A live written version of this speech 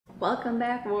Welcome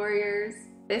back, warriors.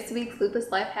 This week's lupus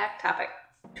life hack topic: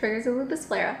 triggers of lupus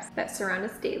flare-ups that surround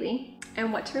us daily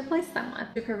and what to replace them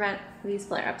with to prevent these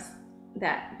flare-ups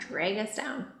that drag us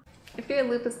down. If you're a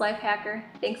lupus life hacker,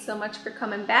 thanks so much for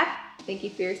coming back. Thank you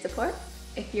for your support.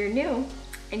 If you're new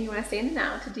and you want to stay in the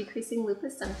know to decreasing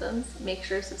lupus symptoms, make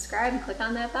sure to subscribe and click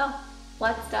on that bell.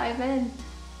 Let's dive in.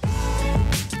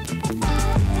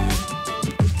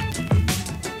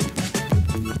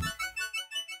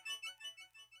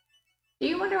 Do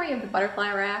you wonder why you have the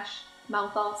butterfly rash,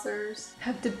 mouth ulcers,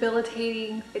 have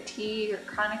debilitating fatigue or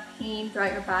chronic pain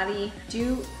throughout your body?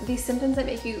 Do these symptoms that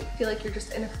make you feel like you're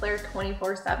just in a flare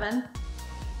 24/7?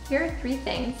 Here are 3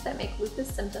 things that make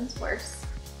lupus symptoms worse.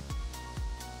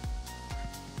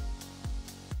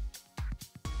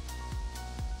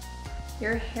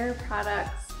 Your hair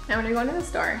products. Now when you're going to the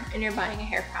store and you're buying a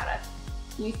hair product,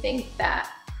 you think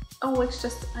that, oh, it's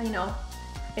just,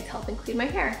 it's helping clean my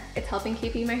hair. It's helping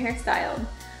keeping my hair styled,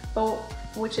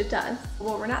 which it does.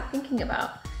 What we're not thinking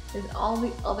about is all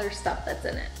the other stuff that's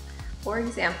in it. For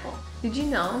example, did you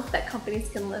know that companies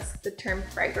can list the term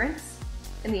fragrance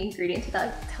in the ingredients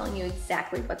without telling you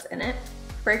exactly what's in it?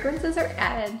 Fragrances are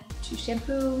added to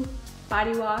shampoo,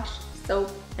 body wash,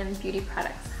 soap, and beauty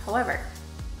products. However,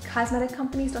 cosmetic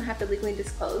companies don't have to legally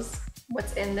disclose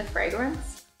what's in the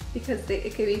fragrance because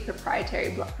it could be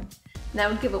proprietary blend. And that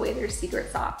would give away their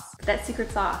secret sauce. But that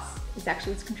secret sauce is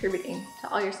actually what's contributing to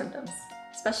all your symptoms,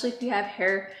 especially if you have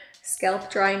hair,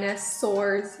 scalp dryness,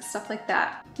 sores, stuff like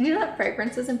that. Did you know that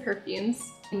fragrances and perfumes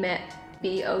emit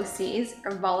VOCs,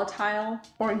 or volatile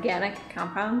organic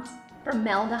compounds,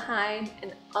 formaldehyde,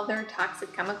 and other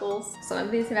toxic chemicals? Some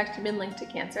of these have actually been linked to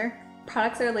cancer.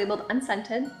 Products that are labeled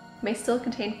unscented may still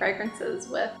contain fragrances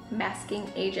with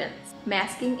masking agents.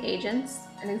 Masking agents,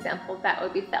 an example of that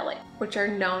would be Folate, which are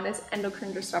known as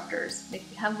endocrine disruptors.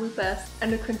 If you have lupus,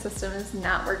 endocrine system is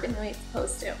not working the way it's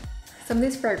supposed to. Some of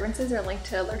these fragrances are linked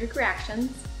to allergic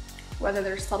reactions, whether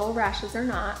they're subtle rashes or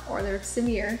not, or they're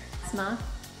severe asthma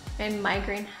and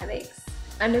migraine headaches.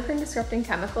 Endocrine disrupting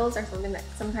chemicals are something that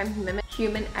sometimes mimic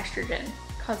human estrogen,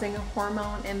 causing a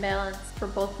hormone imbalance for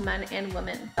both men and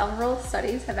women. Several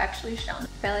studies have actually shown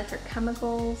phthalates are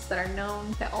chemicals that are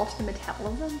known to alter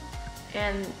metabolism,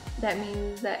 and that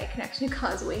means that it can actually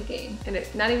cause weight gain. And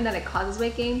not even that it causes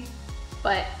weight gain,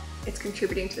 but it's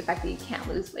contributing to the fact that you can't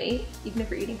lose weight even if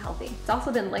you're eating healthy. It's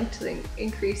also been linked to the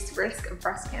increased risk of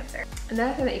breast cancer.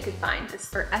 Another thing that you could find is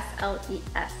for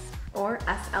SLES or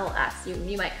SLS.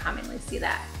 You might commonly see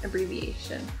that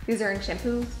abbreviation. These are in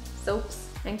shampoos, soaps,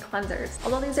 and cleansers.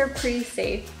 Although these are pretty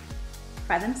safe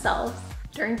by themselves,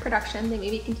 during production they may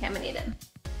be contaminated.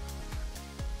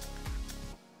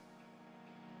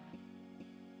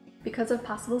 Because of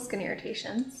possible skin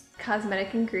irritations,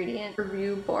 Cosmetic Ingredient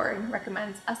Review Board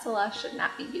recommends SLS should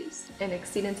not be used in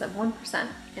exceedance of 1%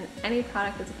 in any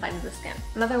product that's applied to the skin.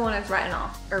 Another one is retinol,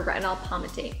 or retinol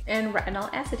palmitate, and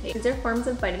retinol acetate. These are forms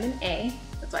of vitamin A,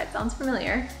 that's why it sounds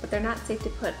familiar, but they're not safe to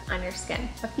put on your skin.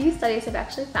 A few studies have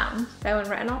actually found that when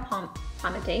retinol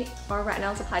palmitate, or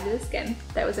retinol is applied to the skin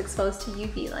that was exposed to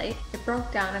UV light, it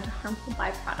broke down into harmful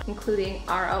byproducts, including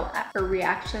ROF, or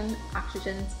reaction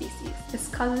oxygen species. This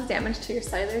causes damage to your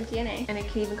cellular DNA, and it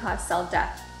can even cause cell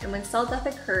death. And when cell death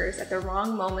occurs at the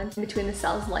wrong moment in between the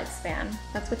cell's lifespan,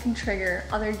 that's what can trigger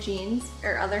other genes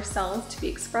or other cells to be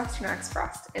expressed or not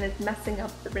expressed, and it's messing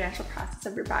up the natural process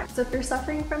of your body. So if you're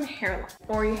suffering from hair loss,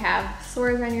 or you have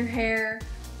sores on your hair,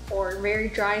 or very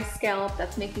dry scalp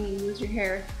that's making you lose your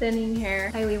hair, thinning hair,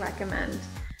 I highly recommend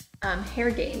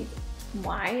Hair Gain.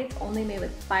 Why? It's only made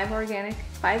with 5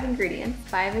 ingredients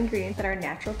that are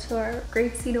natural to our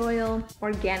grapeseed oil,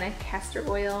 organic castor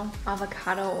oil,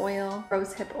 avocado oil,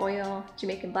 rosehip oil,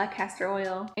 Jamaican black castor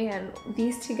oil, and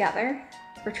these together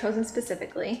were chosen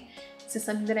specifically. This is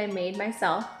something that I made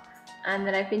myself and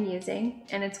that I've been using,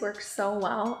 and it's worked so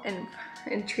well in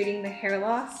treating the hair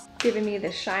loss, giving me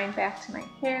the shine back to my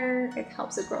hair. It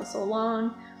helps it grow so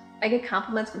long. I get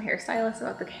compliments from hairstylists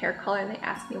about the hair color, and they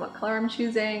ask me what color I'm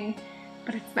choosing,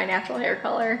 but it's my natural hair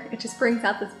color. It just brings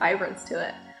out this vibrance to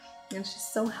it, and it's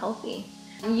just so healthy.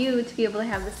 And you to be able to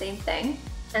have the same thing,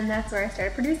 and that's where I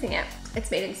started producing it.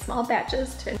 It's made in small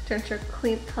batches to ensure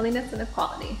cleanliness and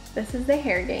quality. This is the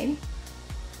Hair Gain.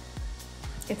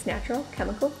 It's natural,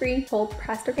 chemical-free,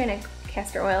 cold-pressed organic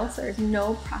castor oil, so there's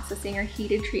no processing or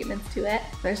heated treatments to it.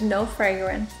 There's no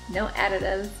fragrance, no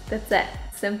additives. That's it.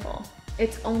 Simple.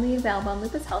 It's only available on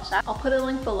Lupus Health Shop. I'll put a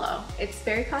link below. It's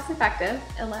very cost effective.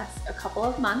 It lasts a couple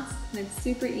of months, and it's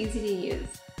super easy to use.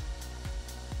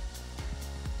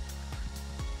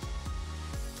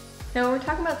 Now when we're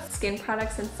talking about skin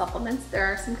products and supplements, there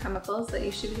are some chemicals that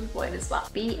you should avoid as well.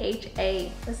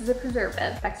 BHA, this is a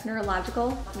preservative, affects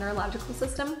neurological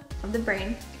system of the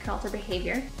brain. It can alter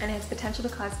behavior and has potential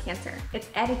to cause cancer. It's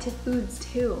added to foods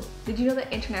too. Did you know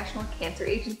the International Cancer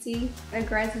Agency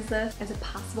categorizes this as a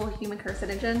possible human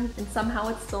carcinogen, and somehow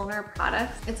it's still in our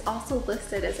products? It's also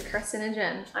listed as a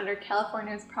carcinogen under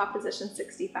California's Proposition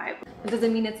 65. It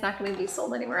doesn't mean it's not going to be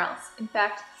sold anywhere else. In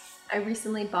fact, I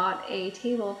recently bought a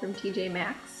table from TJ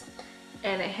Maxx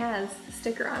and it has a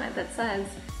sticker on it that says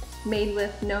made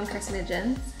with known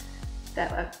carcinogens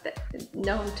that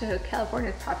known to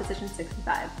California's Proposition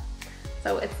 65.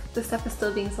 So the stuff is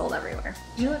still being sold everywhere.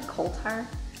 Do you know that coal tar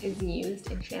is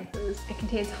used in shampoos? It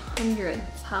contains hundreds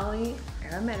of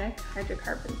polyaromatic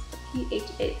hydrocarbons,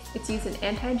 PHAs. It's used in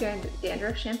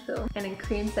anti-dandruff shampoo and in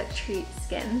creams that treat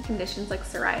skin conditions like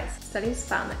psoriasis. Studies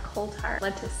found that coal tar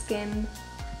led to skin,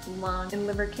 lung, and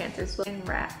liver cancers in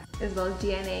rats, as well as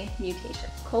DNA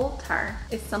mutations. Coal tar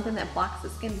is something that blocks the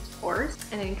skin's pores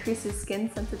and it increases skin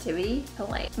sensitivity to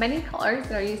light. Many colors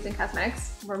that are used in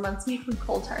cosmetics were once made from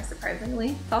coal tar, surprisingly.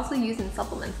 It's also used in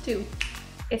supplements too.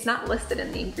 It's not listed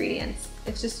in the ingredients,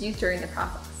 it's just used during the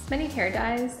process. Many hair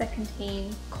dyes that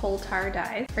contain coal tar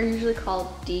dyes are usually called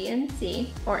DNC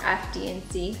or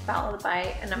FDNC, followed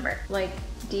by a number, like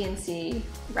DNC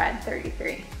Red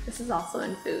 33. This is also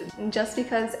in food. And just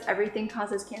because everything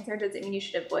causes cancer doesn't mean you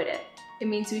should avoid it. It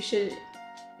means we should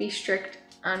be strict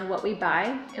on what we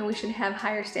buy, and we should have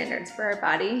higher standards for our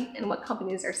body and what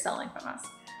companies are selling from us.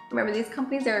 Remember, these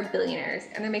companies are billionaires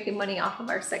and they're making money off of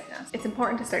our sickness. It's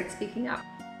important to start speaking up.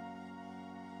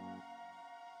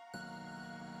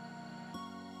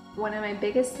 One of my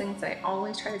biggest things I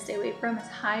always try to stay away from is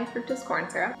high fructose corn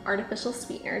syrup, artificial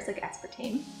sweeteners like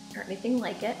aspartame or anything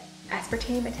like it.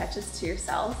 Aspartame attaches to your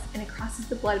cells and it crosses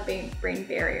the blood-brain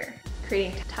barrier,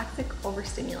 creating toxic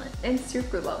overstimulant. And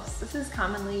sucralose, this is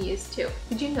commonly used too.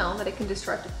 Did you know that it can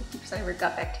destroy up to 50% of your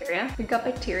gut bacteria? Your gut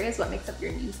bacteria is what makes up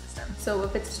your immune system. So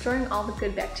if it's destroying all the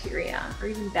good bacteria or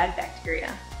even bad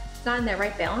bacteria, it's not in that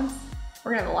right balance,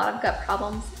 we're gonna have a lot of gut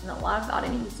problems and a lot of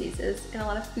autoimmune diseases and a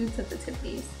lot of food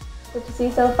sensitivities. What you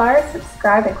see so far,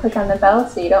 subscribe and click on the bell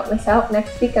so you don't miss out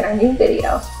next week on our new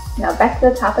video. Now back to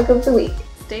the topic of the week.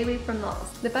 Stay away from those.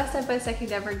 The best advice I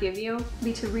could ever give you would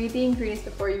be to read the ingredients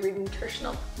before you read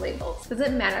nutritional labels. It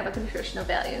doesn't matter about the nutritional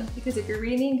value, because if you're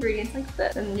reading the ingredients like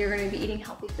this, then you're going to be eating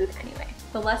healthy food anyway.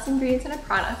 The less ingredients in a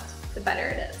product, the better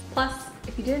it is. Plus,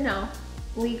 if you didn't know,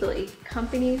 legally,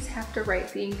 companies have to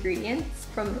write the ingredients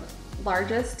from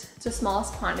largest to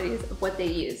smallest quantities of what they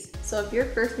use. So if your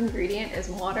first ingredient is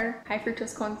water, high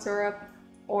fructose corn syrup,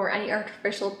 or any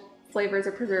artificial flavors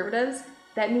or preservatives,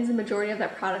 that means the majority of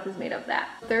that product is made of that.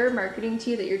 If they're marketing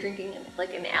to you that you're drinking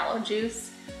like an aloe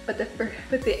juice, but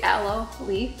the aloe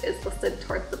leaf is listed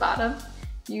towards the bottom,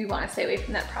 you want to stay away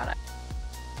from that product.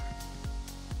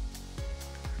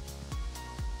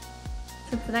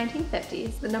 Since the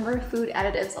 1950s, the number of food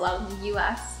additives allowed in the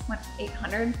US went from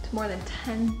 800 to more than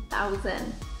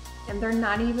 10,000. And they're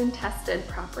not even tested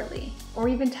properly, or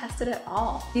even tested at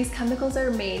all. These chemicals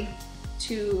are made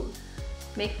to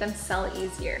make them sell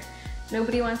easier.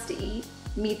 Nobody wants to eat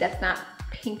meat that's not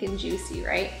pink and juicy,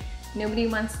 right? Nobody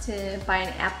wants to buy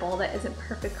an apple that isn't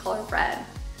perfect color red.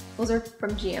 Those are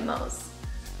from GMOs,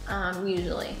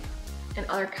 usually, and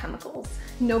other chemicals.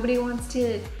 Nobody wants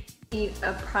to eat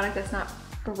a product that's not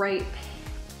bright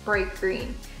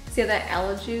green. See that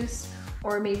aloe juice,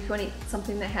 or maybe if you want to eat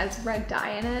something that has red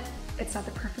dye in it, it's not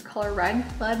the perfect color red,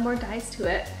 they'll add more dyes to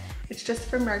it. It's just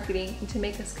for marketing and to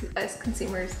make us as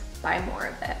consumers buy more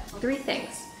of it. 3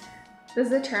 things. This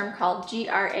is a term called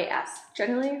GRAS,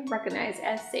 generally recognized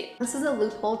as safe. This is a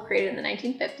loophole created in the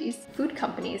 1950s. Food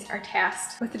companies are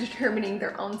tasked with determining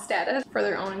their own status for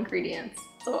their own ingredients.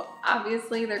 So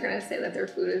obviously they're going to say that their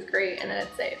food is great and that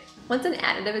it's safe. Once an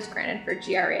additive is granted for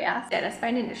GRAS status by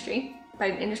an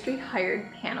industry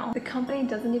hired panel, the company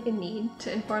doesn't even need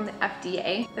to inform the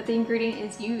FDA that the ingredient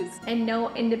is used, and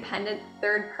no independent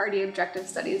third-party objective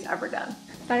study is ever done.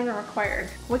 It's not even required.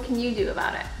 What can you do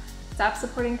about it? Stop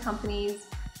supporting companies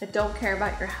that don't care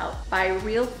about your health. Buy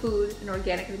real food and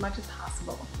organic as much as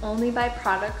possible. Only buy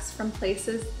products from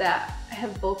places that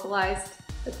have vocalized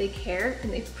that they care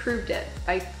and they've proved it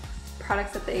by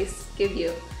products that they give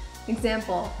you.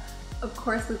 Example, of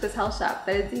course, Lupus Health Shop.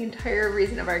 That is the entire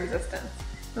reason of our existence.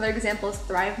 Another example is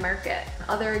Thrive Market.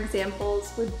 Other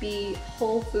examples would be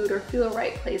Whole Food or Feel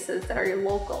Right places that are your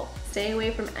local. Stay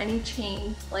away from any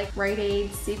chain like Rite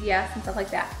Aid, CVS, and stuff like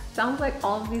that. Sounds like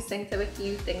all of these things have a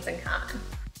few things in common.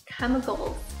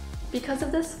 Chemicals. Because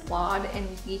of this flawed and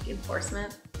weak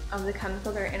enforcement, of the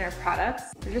chemicals that are in our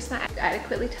products. They're just not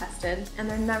adequately tested, and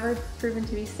they're never proven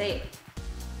to be safe.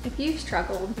 If you've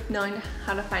struggled with knowing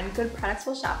how to find good products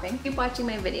while shopping, keep watching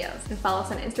my videos and follow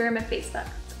us on Instagram and Facebook.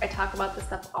 I talk about this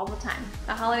stuff all the time.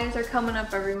 The holidays are coming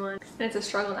up, everyone, and it's a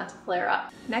struggle not to flare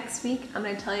up. Next week, I'm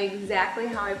going to tell you exactly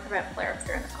how I prevent flare-ups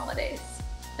during the holidays.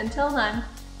 Until then,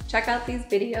 check out these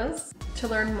videos to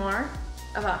learn more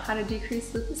about how to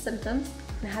decrease lupus symptoms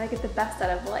and how to get the best out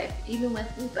of life, even with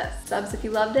lupus. Subs if you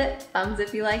loved it, thumbs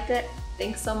if you liked it.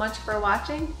 Thanks so much for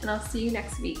watching, and I'll see you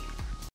next week.